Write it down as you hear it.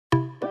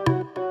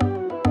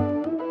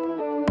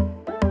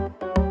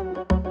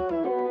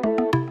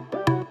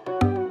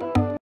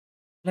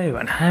Hey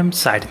everyone, I'm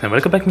Saichaitanya.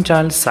 Welcome back to my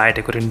channel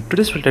Saichaitanya. In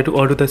today's video,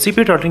 I'll try to do the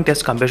CPU throttling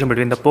test comparison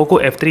between the Poco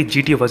F3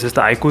 GT versus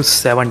the iQOO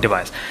 7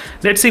 device.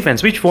 Let's see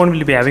friends, which phone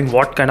will be having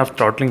what kind of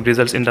throttling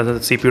results in terms of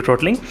the CPU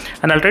throttling,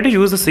 and I'll try to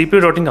use the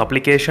CPU throttling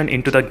application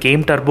into the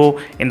game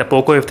turbo in the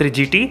Poco F3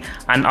 GT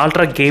and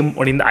ultra game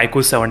mode in the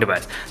iQOO 7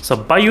 device. So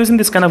by using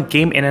this kind of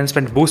game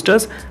enhancement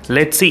boosters,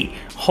 let's see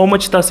how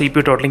much the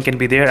CPU throttling can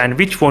be there and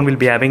which phone will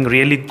be having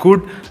really good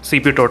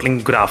CPU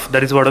throttling graph.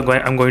 That is what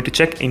I'm going to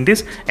check in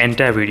this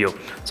entire video.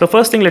 So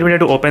first thing, let me try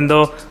to open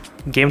the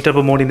game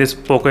turbo mode in this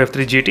Poco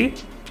F3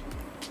 GT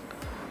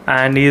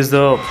and is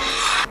the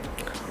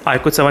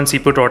iQOO 7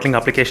 CPU throttling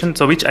application,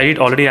 so which I did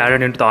already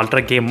added into the ultra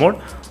game mode.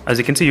 As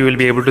you can see, you will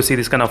be able to see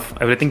this kind of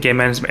everything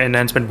game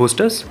enhancement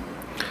boosters.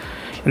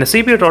 In the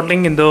CPU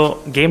throttling in the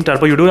game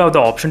turbo, you do have the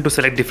option to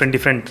select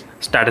different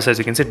status. As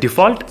you can see,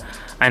 default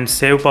and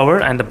save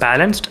power and the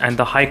balanced and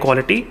the high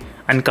quality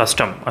and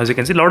custom. As you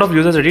can see, a lot of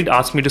users did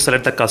ask me to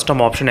select the custom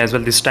option as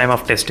well this time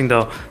of testing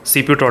the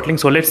CPU throttling.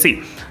 So let's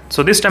see.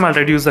 So this time I'll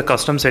try to use the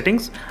custom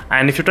settings,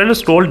 and if you try to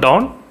scroll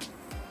down,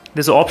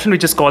 there's an option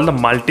which is called the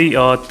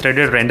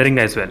multi-threaded rendering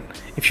as well.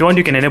 If you want,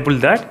 you can enable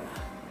that.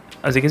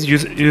 As you can see,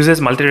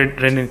 uses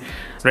multi-threaded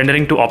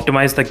rendering to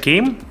optimize the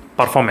game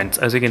performance.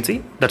 As you can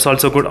see, that's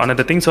also good.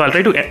 Another thing, so I'll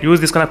try to use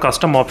this kind of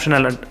custom option.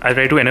 I'll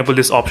try to enable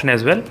this option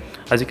as well,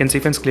 as you can see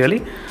friends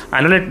clearly.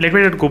 And let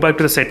me go back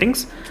to the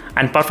settings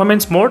and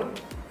performance mode.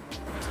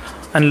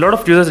 And a lot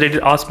of users did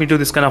ask me to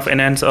this kind of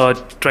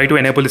try to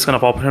enable this kind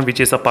of option,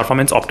 which is a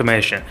performance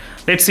optimization.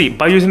 Let's see,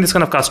 by using this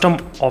kind of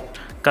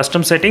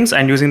custom settings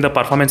and using the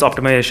performance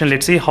optimization,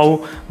 let's see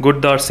how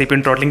good the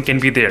CPU throttling can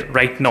be there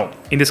right now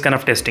in this kind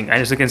of testing.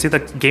 And as you can see, the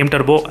game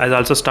turbo has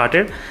also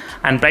started,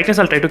 and brightness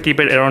I'll try to keep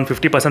it around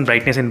 50%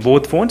 brightness in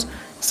both phones,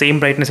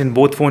 same brightness in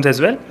both phones as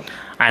well.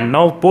 And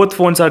now both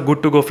phones are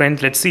good to go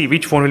friends. Let's see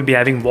which phone will be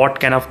having what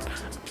kind of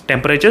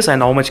temperatures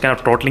and how much kind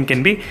of throttling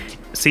can be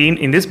seen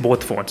in this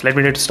both phones. Let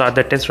me try to start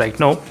that test right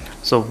now.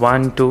 So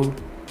 1 2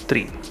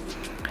 3,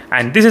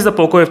 and this is the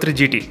Poco F3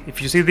 GT.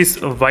 If you see this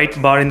white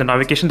bar in the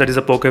navigation, that is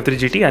the Poco F3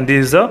 GT, and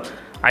this is the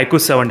iQOO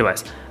 7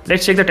 device.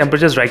 Let's check the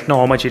temperatures right now,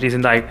 how much it is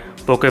in the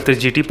Poco F3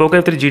 GT.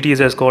 Poco F3 GT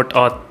has got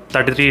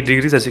 33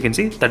 degrees, as you can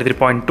see,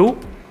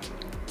 33.2,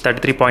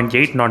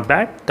 33.8, not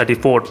bad,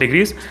 34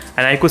 degrees,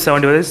 and iQOO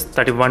 7 device is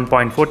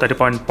 31.4,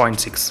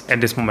 30.6 at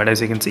this moment,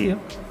 as you can see here.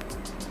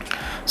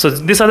 So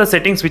these are the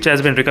settings which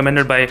has been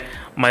recommended by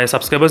my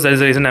subscribers. That is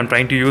the reason I'm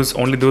trying to use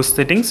only those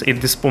settings in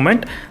this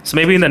moment. So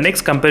maybe in the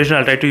next comparison,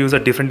 I'll try to use a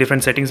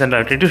different settings, and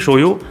I'll try to show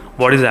you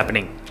what is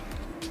happening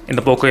in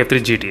the Poco F3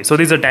 GT. So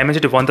this is a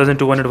Dimensity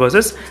 1200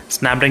 versus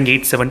Snapdragon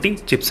 870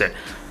 chipset.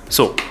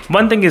 So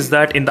one thing is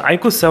that in the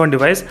iQOO 7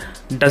 device,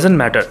 doesn't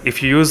matter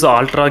if you use the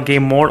ultra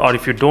game mode or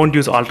if you don't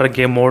use ultra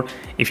game mode.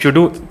 If you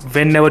do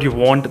whenever you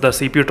want, the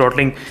CPU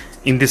throttling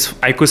in this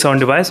iQOO 7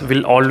 device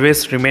will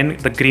always remain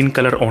the green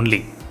color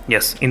only.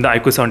 Yes, in the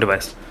iQOO 7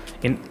 device,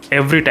 in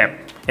every time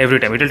it will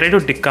try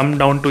to come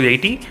down to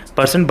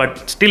 80%,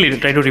 but still it will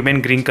try to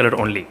remain green color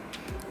only.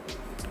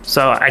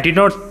 So I did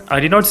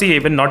not see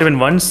not even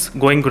once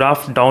going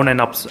graph down and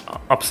ups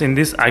in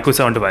this iQOO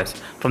 7 device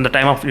from the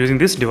time of using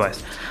this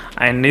device.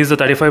 And this is the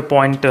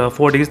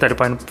 35.4 degrees,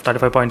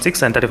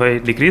 35.6 and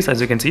 35 degrees, as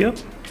you can see here.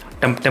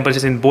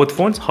 Temperatures in both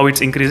phones, how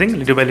it's increasing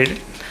little by little.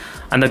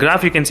 And the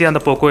graph you can see on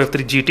the Poco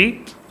F3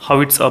 GT,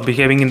 how it's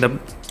behaving in the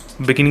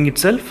beginning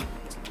itself.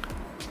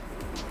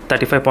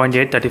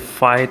 35.8,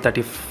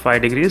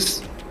 35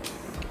 degrees,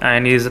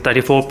 and is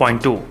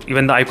 34.2.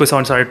 Even the iQOO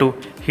 7 started to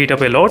heat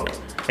up a lot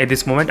at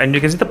this moment, and you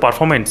can see the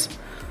performance.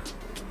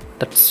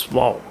 That's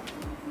wow.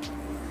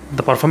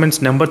 The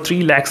performance number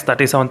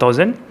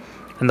 3,37,000,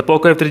 and the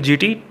Poco F3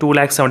 GT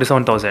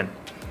 2,77,000.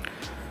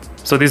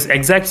 So these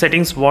exact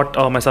settings what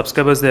my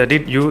subscribers they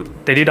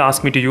did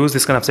ask me to use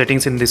this kind of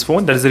settings in this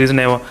phone. That is the reason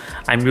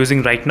I'm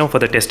using right now for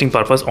the testing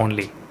purpose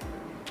only.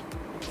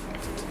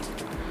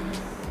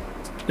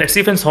 Let's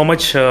see friends how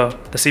much the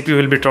CPU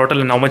will be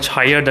throttled and how much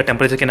higher the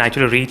temperature can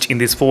actually reach in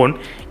this phone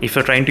if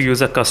you're trying to use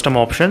the custom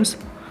options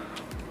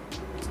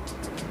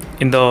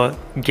in the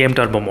game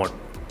turbo mode.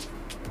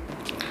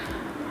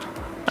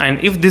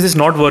 And if this is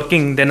not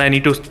working, then I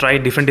need to try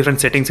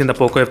different settings in the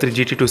Poco F3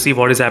 GT to see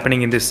what is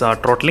happening in this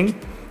throttling,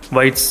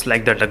 why it's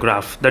like that, the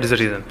graph. That is the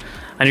reason.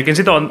 And you can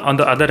see on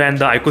the other hand,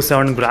 the iQOO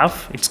 7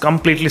 graph, it's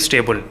completely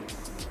stable.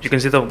 You can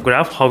see the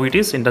graph how it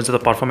is in terms of the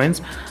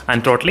performance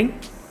and throttling.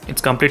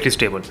 It's completely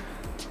stable.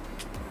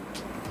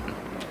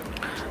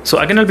 So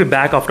again, I'll be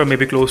back after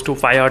maybe close to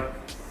 5 or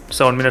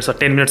 7 minutes or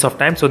 10 minutes of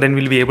time. So then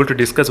we'll be able to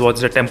discuss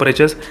what's the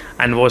temperatures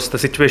and what's the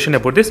situation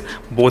about this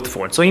both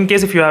phones. So in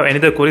case if you have any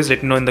other queries,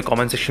 let me know in the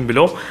comment section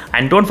below.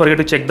 And don't forget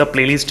to check the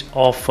playlist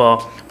of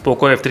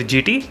Poco F3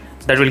 GT.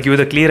 That will give you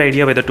the clear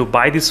idea whether to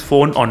buy this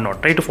phone or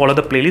not. Try to follow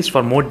the playlist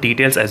for more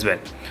details as well.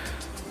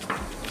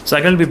 So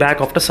again, I'll be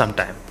back after some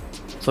time.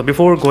 So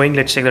before going,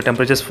 let's check the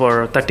temperatures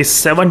for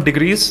 37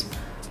 degrees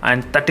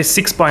and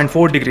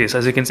 36.4 degrees.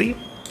 As you can see,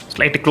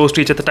 slightly close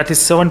to each other,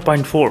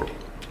 37.4,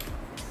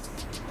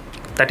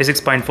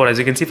 36.4. As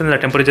you can see from the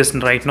temperatures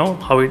right now,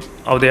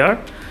 how they are.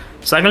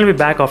 So I'm going to be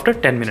back after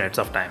 10 minutes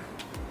of time.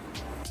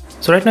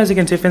 So right now, as you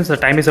can see friends, the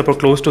time is about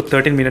close to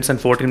 13 minutes and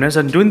 14 minutes,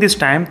 and during this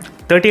time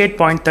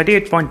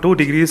 38.2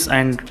 degrees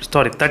and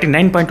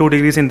 39.2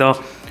 degrees in the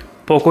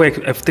Poco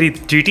F3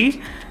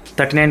 GT,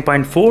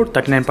 39.4,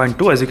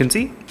 39.2 as you can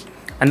see,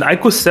 and the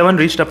iQOO 7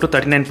 reached up to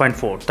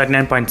 39.4,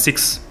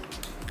 39.6.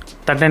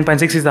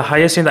 39.6 is the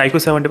highest in the iQOO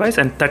 7 device,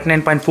 and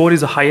 39.4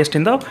 is the highest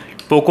in the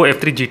Poco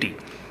F3 GT.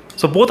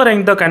 So both are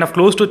in the kind of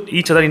close to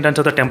each other in terms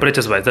of the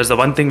temperatures wise. That's the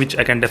one thing which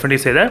I can definitely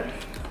say there.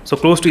 So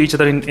close to each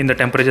other in the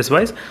temperatures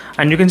wise,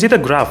 and you can see the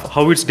graph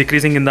how it's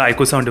decreasing in the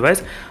iQOO 7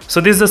 device.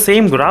 So this is the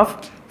same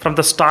graph from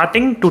the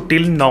starting to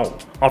till now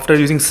after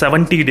using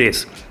 70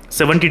 days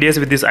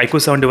with this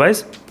iQOO 7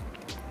 device.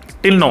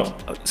 Till now,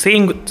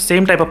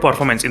 same type of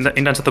performance in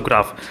terms of the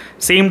graph.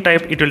 Same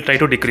type, it will try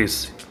to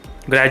decrease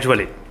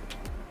gradually.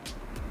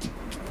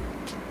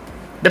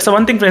 That's the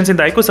one thing friends, in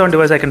the iQOO 7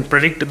 device I can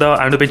predict the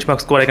ANTU benchmark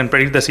score, I can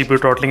predict the CPU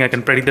throttling, I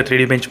can predict the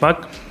 3D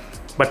benchmark.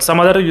 But some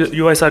other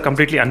UIs are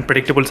completely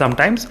unpredictable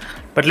sometimes.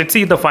 But let's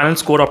see the final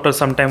score after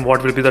some time,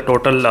 what will be the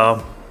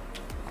total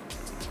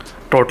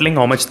throttling,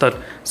 how much the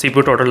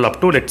CPU throttle up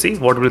to. Let's see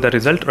what will be the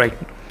result, right?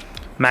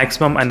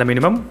 Maximum and the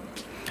minimum.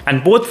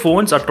 And both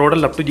phones are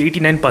total up to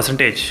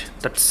 89%.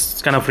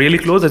 That's kind of really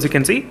close, as you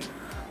can see.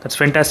 That's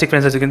fantastic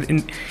friends, as you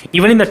can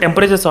even in the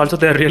temperatures also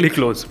they are really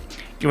close.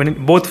 Even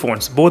in both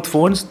phones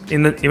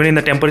even in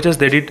the temperatures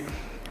they did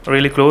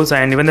really close,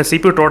 and even the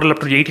CPU throttle up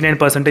to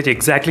 89%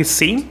 exactly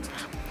same.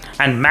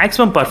 And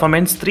maximum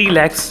performance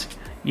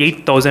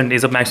 3,08,000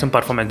 is the maximum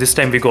performance this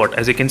time we got,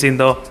 as you can see in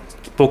the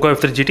Poco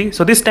F3 GT.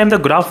 So this time the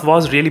graph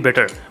was really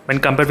better when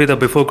compared with the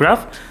before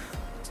graph.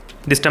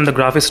 This time the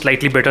graph is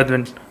slightly better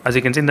than, as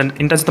you can see, in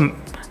terms of the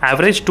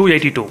average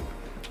 282,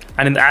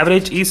 and in the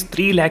average is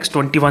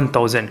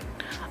 3,21,000,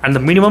 and the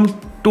minimum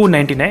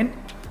 299,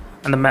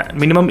 and the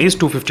minimum is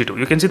 252.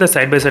 You can see the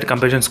side-by-side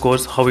comparison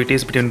scores how it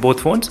is between both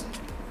phones.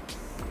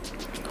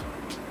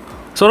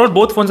 So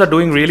both phones are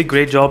doing really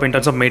great job in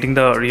terms of making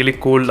the really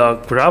cool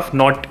graph,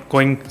 not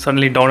going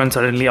suddenly down and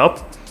suddenly up.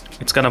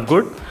 It's kind of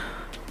good.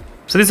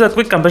 So this is a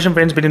quick comparison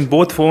friends between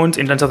both phones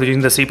in terms of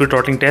using the CPU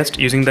throttling test,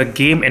 using the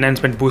game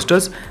enhancement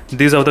boosters.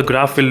 This is how the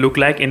graph will look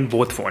like in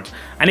both phones.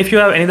 And if you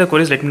have any other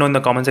queries, let me know in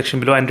the comment section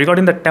below. And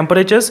regarding the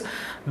temperatures,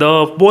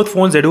 both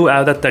phones they do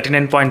have the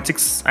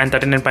 39.6 and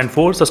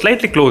 39.4, so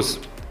slightly close.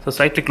 So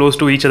slightly close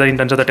to each other in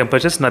terms of the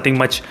temperatures, nothing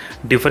much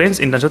difference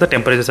in terms of the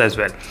temperatures as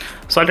well.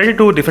 So I'll try to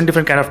do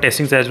different kind of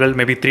testings as well,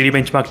 maybe 3D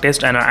benchmark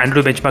test and an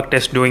ANTU benchmark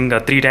test, doing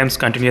 3 times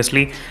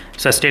continuously,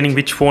 sustaining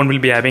which phone will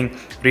be having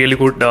really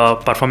good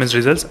performance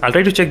results. I'll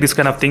try to check this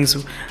kind of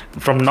things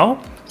from now.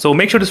 So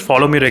make sure to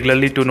follow me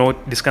regularly to know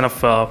this kind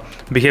of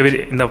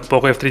behavior in the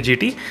Poco F3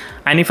 GT.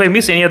 And if I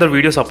miss any other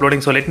videos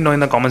uploading, so let me know in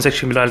the comment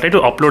section below. I'll try to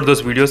upload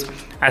those videos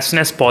as soon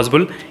as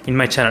possible in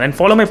my channel. And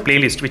follow my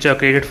playlist which I have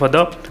created for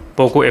the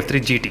Poco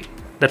F3 GT.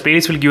 The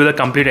playlist will give you the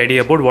complete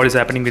idea about what is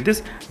happening with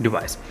this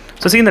device.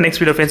 So see you in the next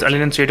video friends.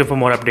 I'll stay tuned for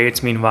more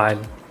updates. Meanwhile,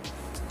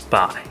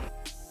 bye.